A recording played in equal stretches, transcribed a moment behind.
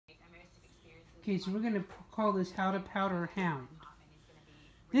Okay, so we're going to call this How to Powder Hound.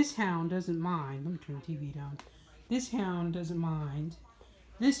 This hound doesn't mind. Let me turn the TV down. This hound doesn't mind.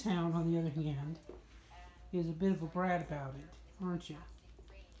 This hound, on the other hand, is a bit of a brat about it, aren't you?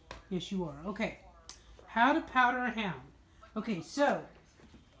 Yes, you are. Okay. How to powder a hound. Okay, so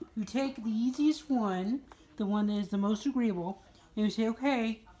you take the easiest one, the one that is the most agreeable, and you say,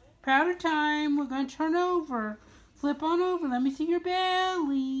 okay, powder time. We're going to turn over. Flip on over. Let me see your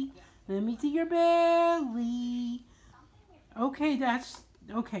belly. Let me see your belly. Okay, that's...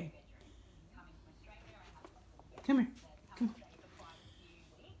 Okay. Come here. Come here.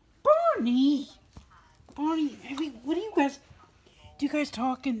 Barney! Barney, what do you guys... Do you guys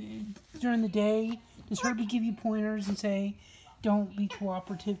talk during the day? Does Herbie give you pointers and say, don't be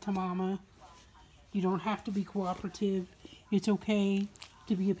cooperative to Mama? You don't have to be cooperative. It's okay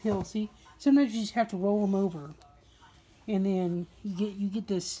to be a pill. See, sometimes you just have to roll them over. And then you get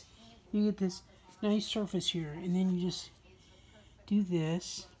this nice surface here, and then you just do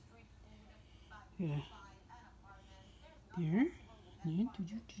this. Yeah. There. And then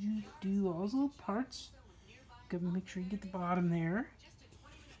do all those little parts. Gotta make sure you get the bottom there.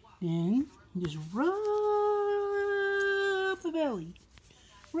 Then you just rub the belly.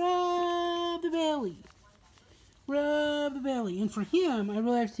 Rub the belly. Rub the belly. And for him, I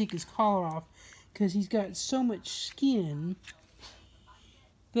really have to take his collar off because he's got so much skin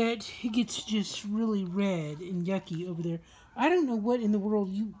that it gets just really red and yucky over there. I don't know what in the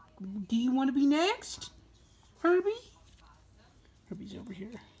world do you want to be next? Herbie? Herbie's over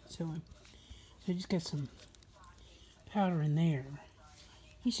here. So I just got some powder in there.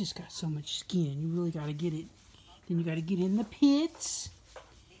 He's just got so much skin. You really got to get it. Then you got to get in the pits.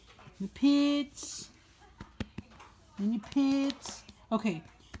 The pits. In your pits. Okay,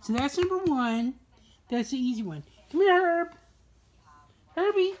 so that's number one. That's the easy one. Come here, Herb.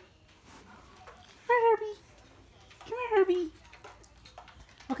 Herbie. Come here, Herbie. Come here, Herbie.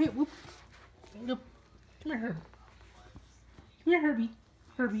 Okay, whoop. Nope. Come here, Herb. Come here, Herbie.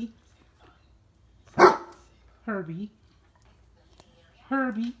 Herbie. Herbie.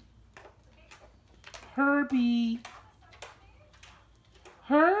 Herbie. Herbie.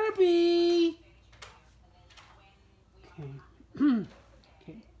 Herbie. Okay.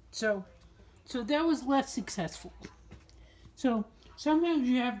 Okay. So that was less successful. So sometimes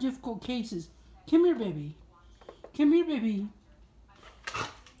you have difficult cases. Come here, baby. Come here, baby.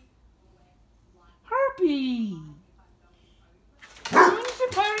 Herbie. Why is the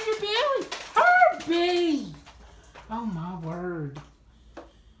part of your belly? Herbie. Oh my word.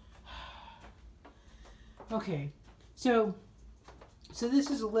 Okay. So this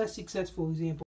is a less successful example.